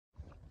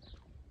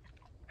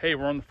Hey,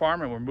 we're on the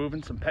farm and we're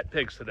moving some pet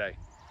pigs today.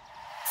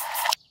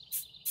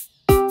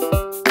 Hey,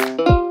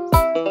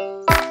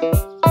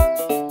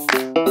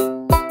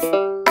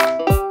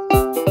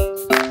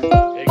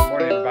 good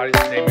morning everybody.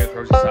 This is Amy with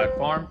Rosy Side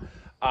Farm.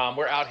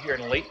 We're out here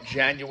in late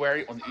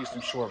January on the eastern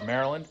shore of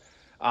Maryland.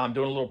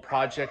 Doing a little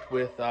project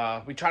with,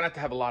 we try not to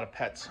have a lot of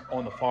pets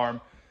on the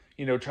farm.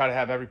 You know, try to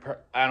have every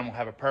animal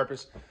have a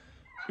purpose.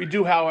 We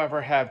do,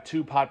 however, have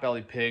two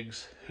potbelly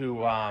pigs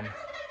who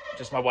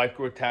just my wife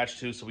grew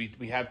attached to, so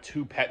we have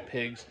two pet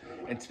pigs,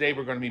 and today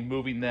we're going to be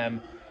moving them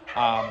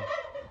out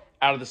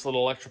of this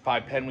little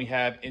electrified pen we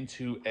have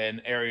into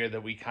an area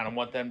that we kind of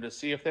want them to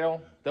see if they'll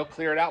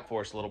clear it out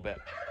for us a little bit.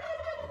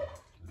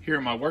 Here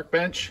on my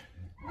workbench,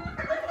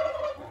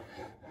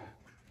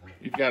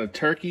 we've got a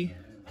turkey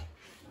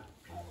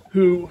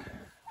who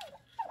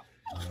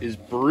is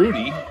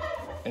broody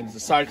and has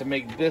decided to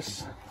make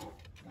this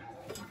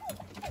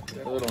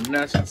a little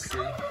nest. Let's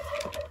see.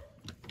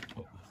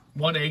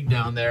 One egg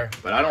down there,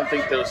 but I don't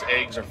think those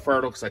eggs are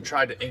fertile because I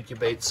tried to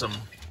incubate some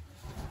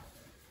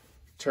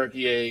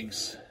turkey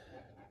eggs,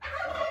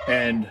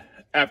 and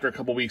after a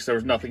couple weeks there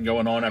was nothing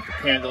going on after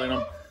candling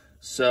them.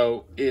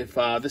 So if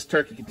this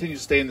turkey continues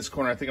to stay in this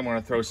corner, I think I'm going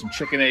to throw some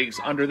chicken eggs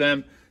under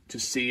them to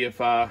see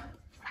if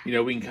you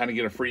know, we can kind of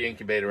get a free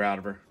incubator out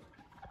of her.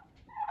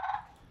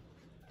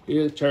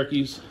 Here are the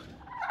turkeys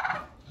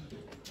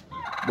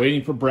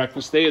waiting for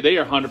breakfast. They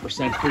are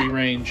 100% free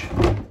range.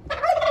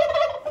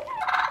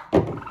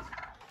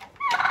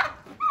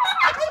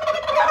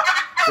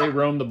 They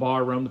roam the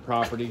bar, roam the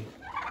property.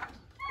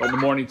 But in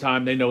the morning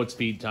time, they know it's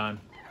feed time.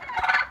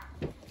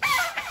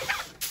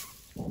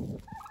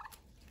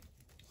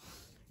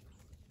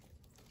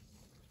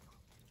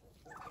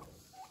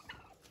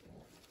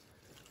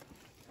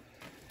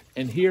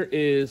 And here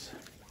is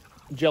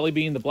Jelly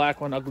Bean, the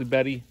black one, Ugly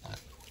Betty,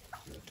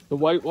 the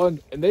white one,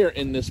 and they are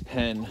in this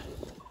pen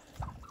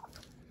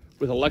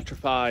with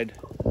electrified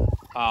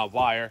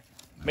wire.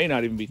 May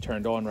not even be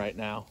turned on right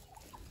now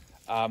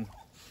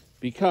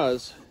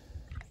because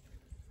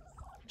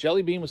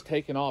Jelly Bean was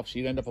taken off.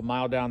 She'd end up a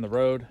mile down the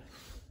road,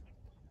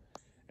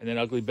 and then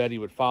Ugly Betty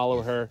would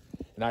follow her,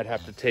 and I'd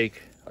have to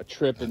take a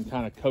trip and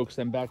kind of coax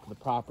them back to the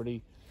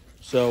property.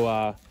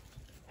 So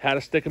had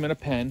to stick them in a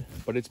pen,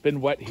 but it's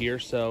been wet here,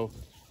 so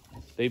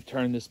they've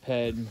turned this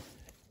pen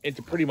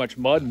into pretty much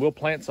mud, and we'll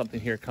plant something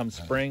here come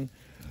spring.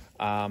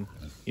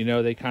 You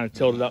know, they kind of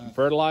tilled it up and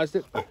fertilized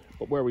it, but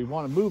where we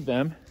want to move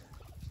them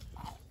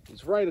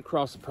is right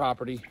across the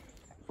property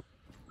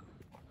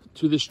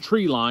to this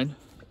tree line.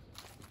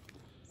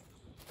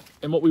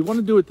 And what we want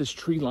to do with this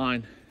tree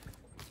line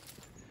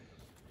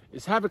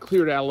is have it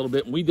cleared out a little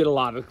bit, and we did a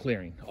lot of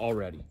clearing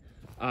already.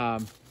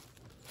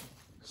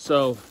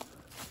 So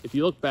if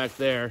you look back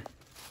there,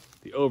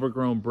 the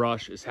overgrown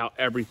brush is how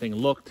everything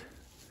looked.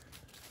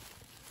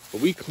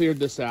 But we cleared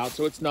this out,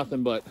 so it's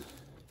nothing but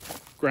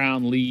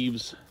ground,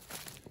 leaves,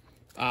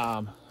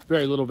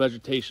 very little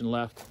vegetation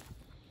left.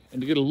 And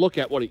to get a look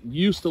at what it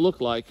used to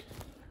look like,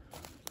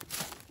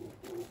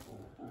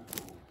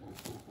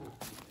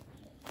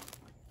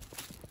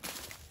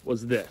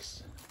 was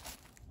this.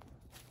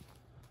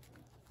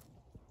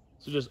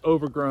 So just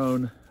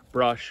overgrown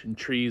brush and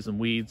trees and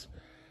weeds.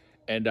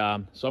 And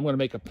so I'm going to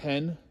make a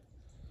pen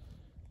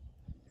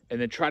and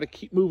then try to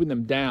keep moving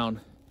them down.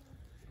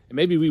 And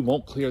maybe we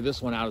won't clear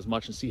this one out as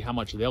much and see how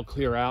much they'll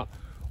clear out.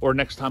 Or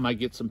next time I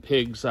get some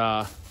pigs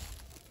for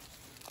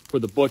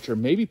the butcher,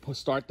 maybe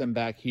start them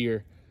back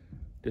here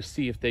to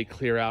see if they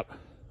clear out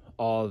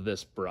all of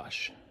this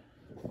brush.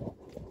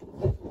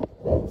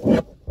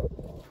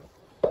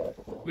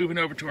 Moving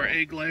over to our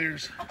egg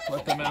layers,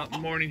 let them out in the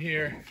morning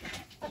here.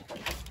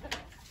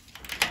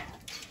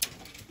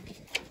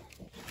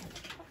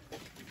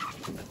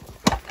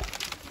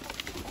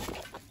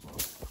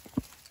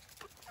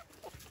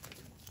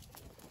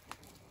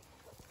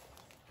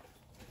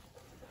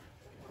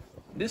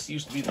 This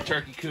used to be the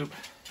turkey coop.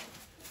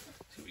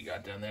 Let's see what we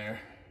got down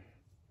there.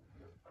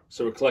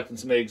 So we're collecting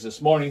some eggs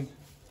this morning,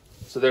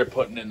 so they're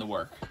putting in the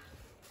work.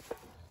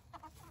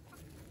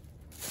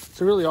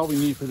 So really all we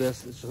need for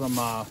this is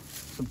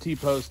some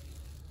T-post,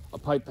 a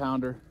pipe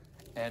pounder,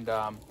 and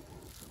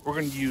we're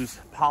going to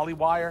use poly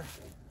wire,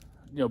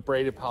 you know,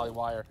 braided poly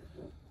wire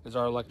as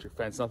our electric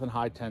fence. Nothing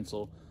high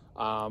tensile,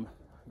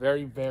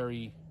 very,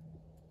 very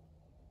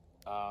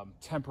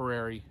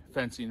temporary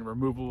fencing,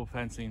 removable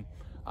fencing,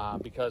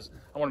 because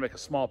I want to make a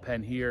small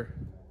pen here,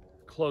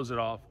 close it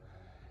off,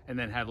 and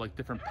then have like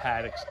different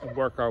paddocks and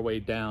work our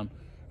way down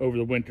over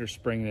the winter,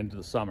 spring, and into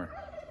the summer.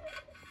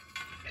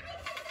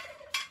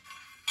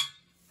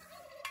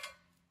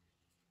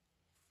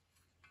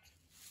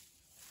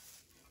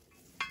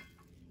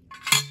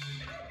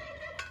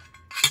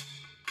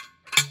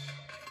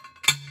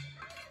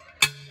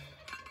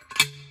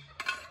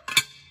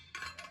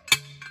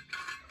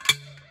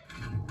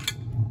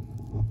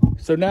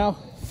 So now,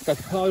 got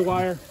the poly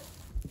wire.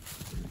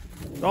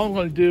 All I'm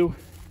going to do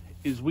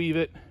is weave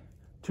it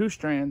 2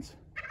 strands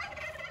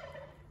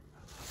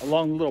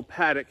along the little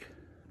paddock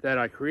that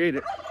I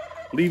created,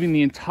 leaving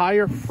the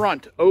entire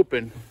front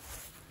open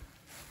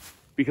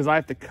because I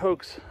have to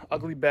coax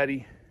Ugly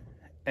Betty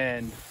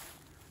and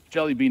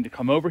Jelly Bean to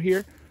come over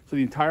here. So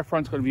the entire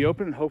front's going to be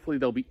open, and hopefully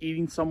they'll be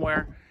eating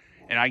somewhere,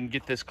 and I can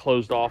get this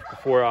closed off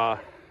before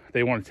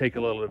they want to take a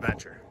little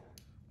adventure.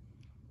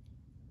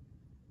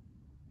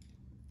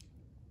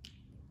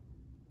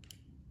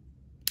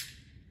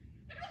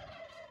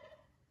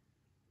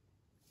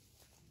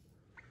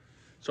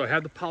 So I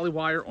have the poly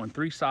wire on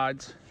 3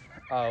 sides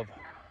of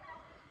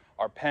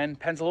our pen.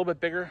 Pen's a little bit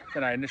bigger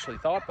than I initially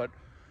thought, but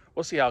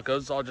we'll see how it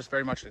goes. It's all just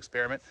very much an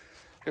experiment.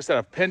 Like I said,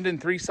 I've pinned in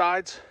 3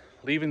 sides,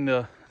 leaving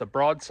the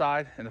broad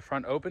side and the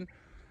front open.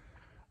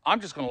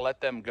 I'm just gonna let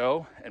them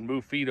go and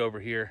move feet over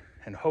here,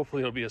 and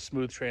hopefully it'll be a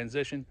smooth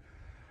transition.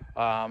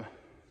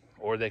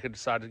 Or they could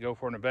decide to go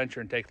for an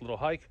adventure and take a little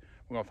hike.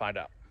 We're gonna find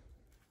out.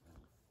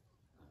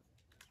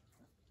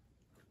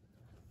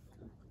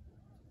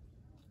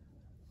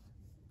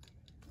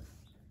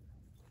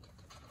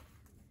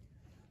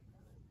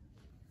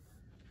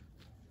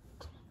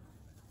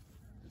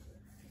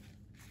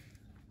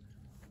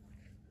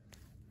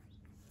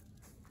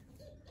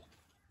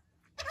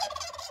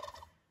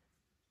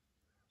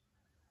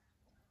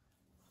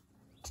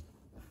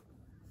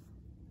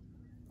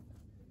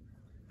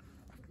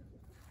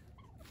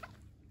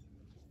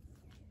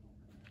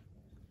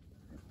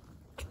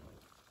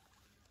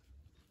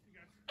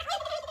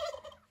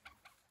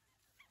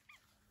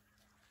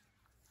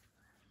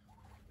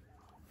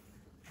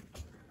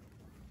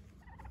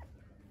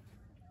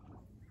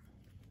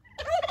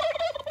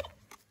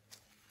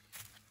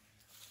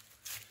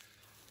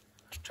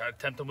 Try to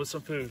tempt them with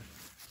some food.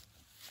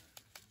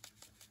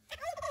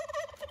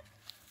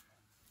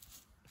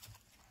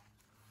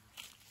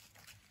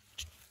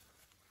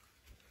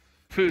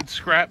 Food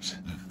scraps.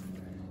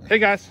 Hey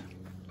guys.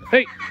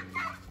 Hey.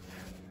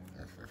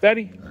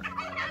 Betty.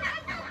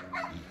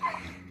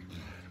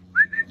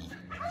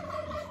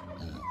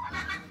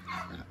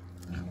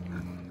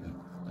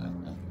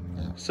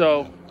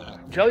 So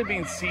Jelly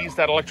Bean sees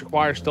that electric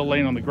wire still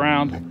laying on the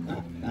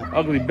ground.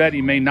 Ugly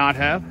Betty may not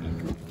have.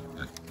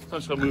 So I'm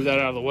just gonna move that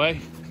out of the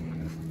way.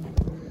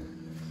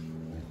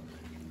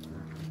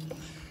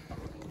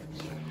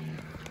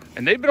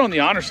 And they've been on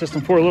the honor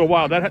system for a little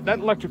while. That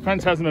electric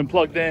fence hasn't been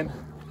plugged in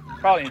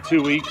probably in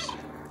 2 weeks.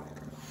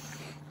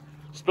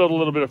 Spilled a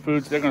little bit of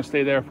food, so they're gonna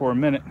stay there for a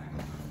minute.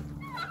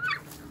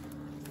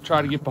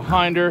 Try to get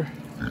behind her.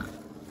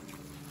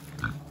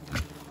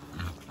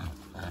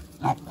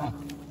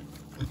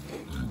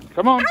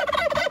 Come on.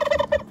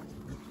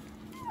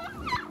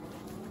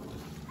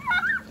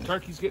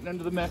 Turkey's getting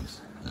into the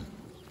mix.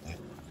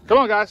 Come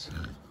on, guys.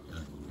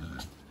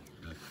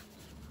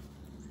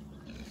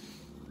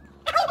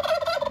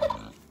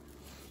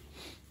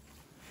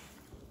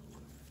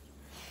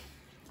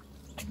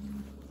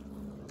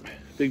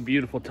 Big,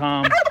 beautiful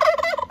Tom.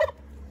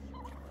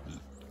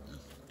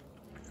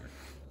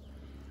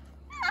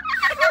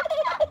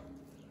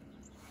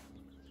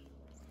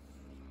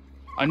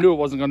 I knew it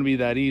wasn't going to be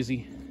that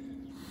easy.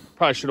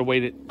 Probably should have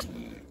waited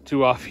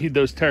to feed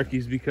those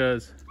turkeys,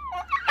 because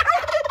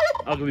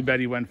Ugly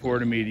Betty went for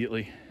it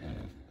immediately.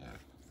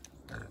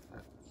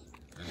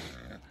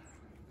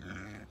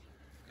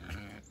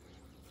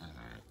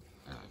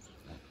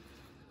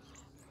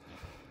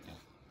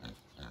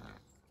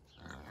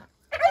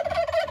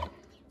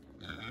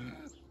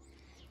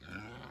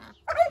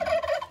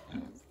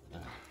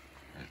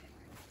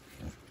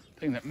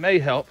 Thing that may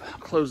help, I'll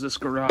close this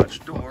garage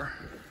door.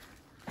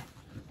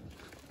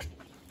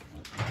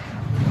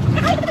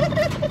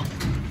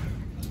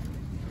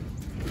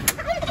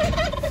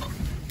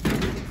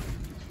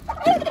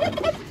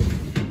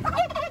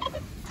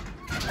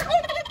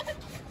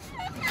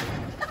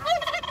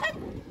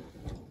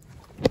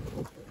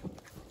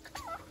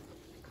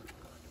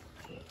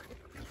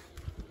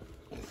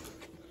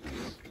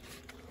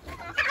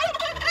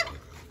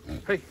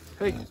 Hey,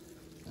 hey.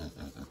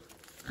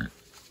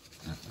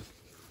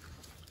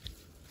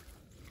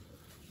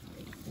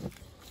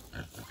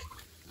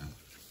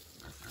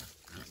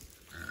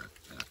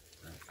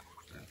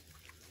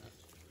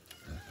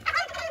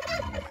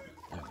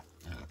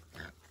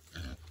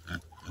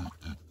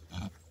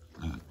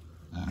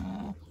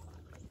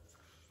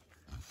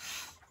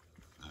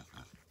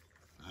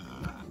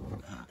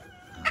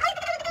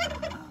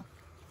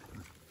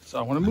 So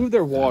I want to move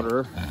their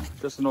water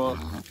just in a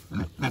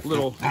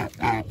little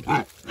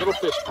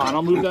fish pond.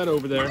 I'll move that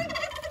over there.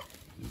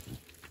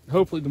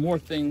 Hopefully the more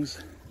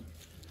things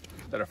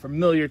that are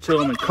familiar to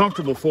them and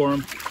comfortable for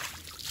them,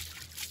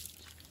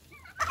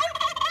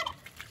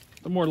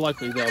 the more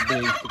likely they'll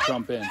be to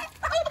jump in.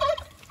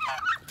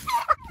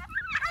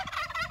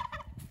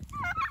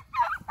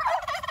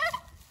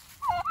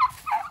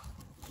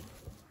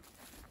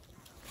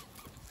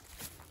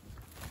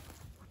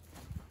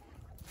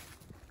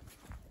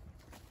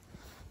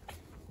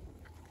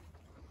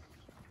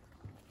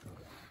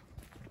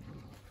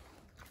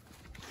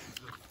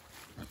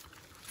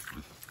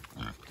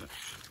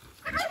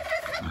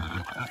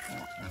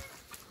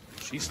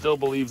 She still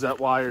believes that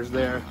wire's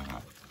there.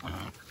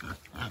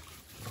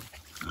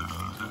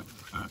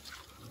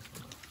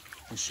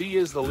 And she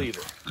is the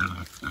leader.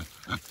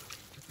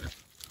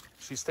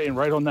 She's staying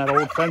right on that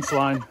old fence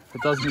line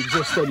that doesn't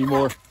exist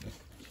anymore.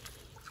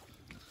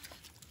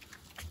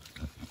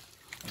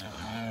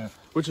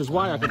 Which is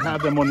why I could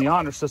have them on the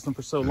honor system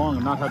for so long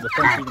and not have the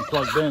fence even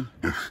plugged in.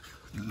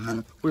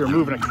 We were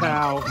moving a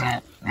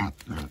cow,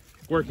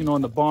 working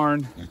on the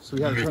barn, so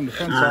we had to turn the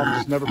fence off and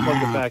just never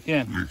plugged it back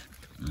in.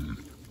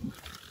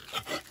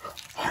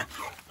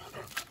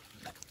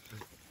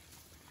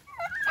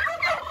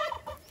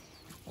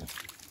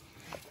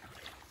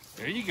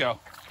 There you go.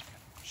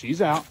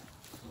 She's out.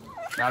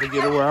 Now to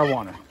get her where I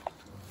want her.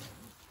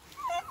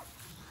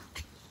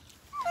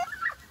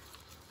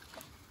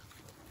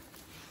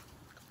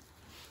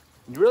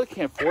 You really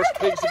can't force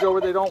pigs to go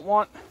where they don't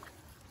want.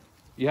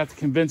 You have to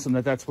convince them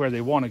that that's where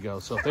they want to go.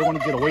 So if they want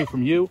to get away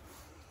from you,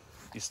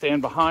 you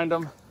stand behind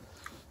them.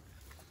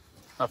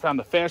 I found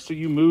the faster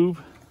you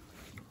move,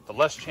 the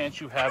less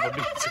chance you have of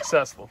being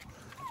successful.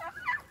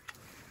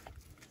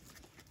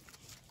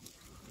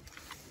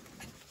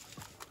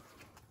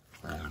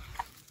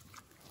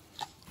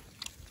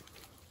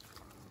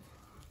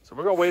 So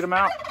we're going to wait them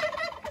out.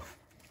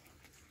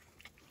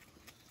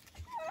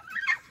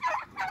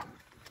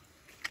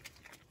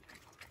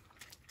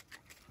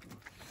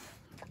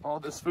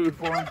 All this food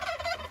for him.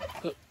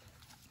 Oh,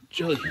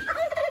 Jelly.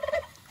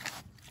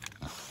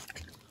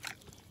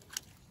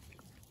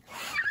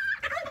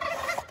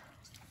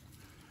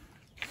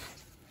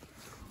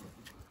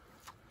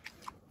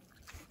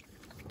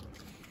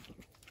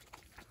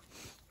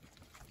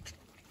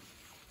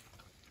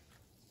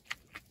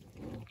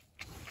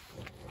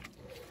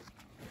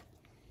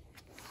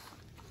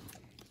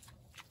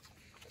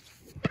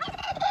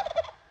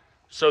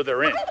 So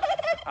they're in.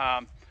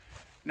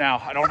 Now,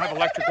 I don't have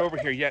electric over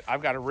here yet.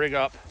 I've got to rig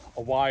up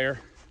a wire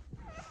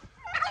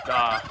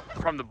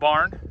from the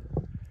barn.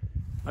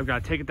 I've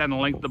got to take it down the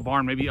length of the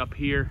barn, maybe up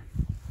here,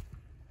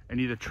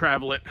 and either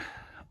travel it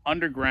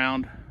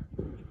underground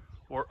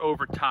or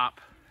over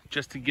top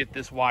just to get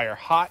this wire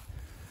hot.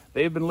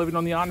 They've been living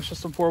on the honor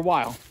system for a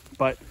while,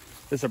 but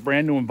it's a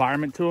brand new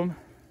environment to them.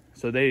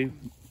 So they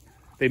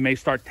may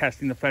start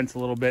testing the fence a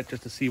little bit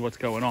just to see what's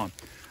going on.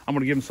 I'm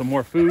going to give them some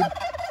more food,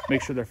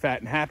 make sure they're fat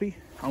and happy.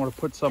 I'm going to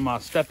put some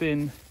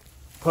step-in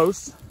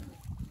posts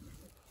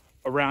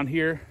around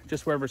here,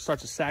 just wherever it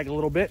starts to sag a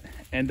little bit.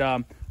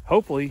 And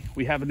hopefully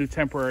we have a new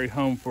temporary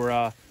home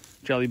for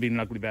Jelly Bean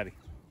and Ugly Betty.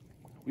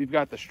 We've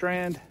got the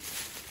strand,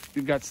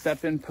 we've got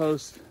step-in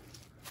posts,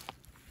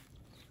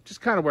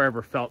 just kind of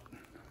wherever felt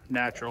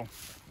natural.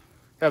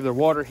 Have their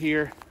water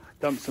here,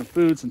 dump some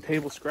food, some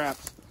table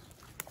scraps,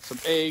 some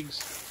eggs.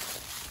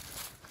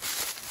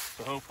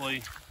 So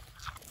hopefully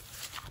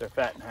they're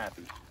fat and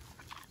happy.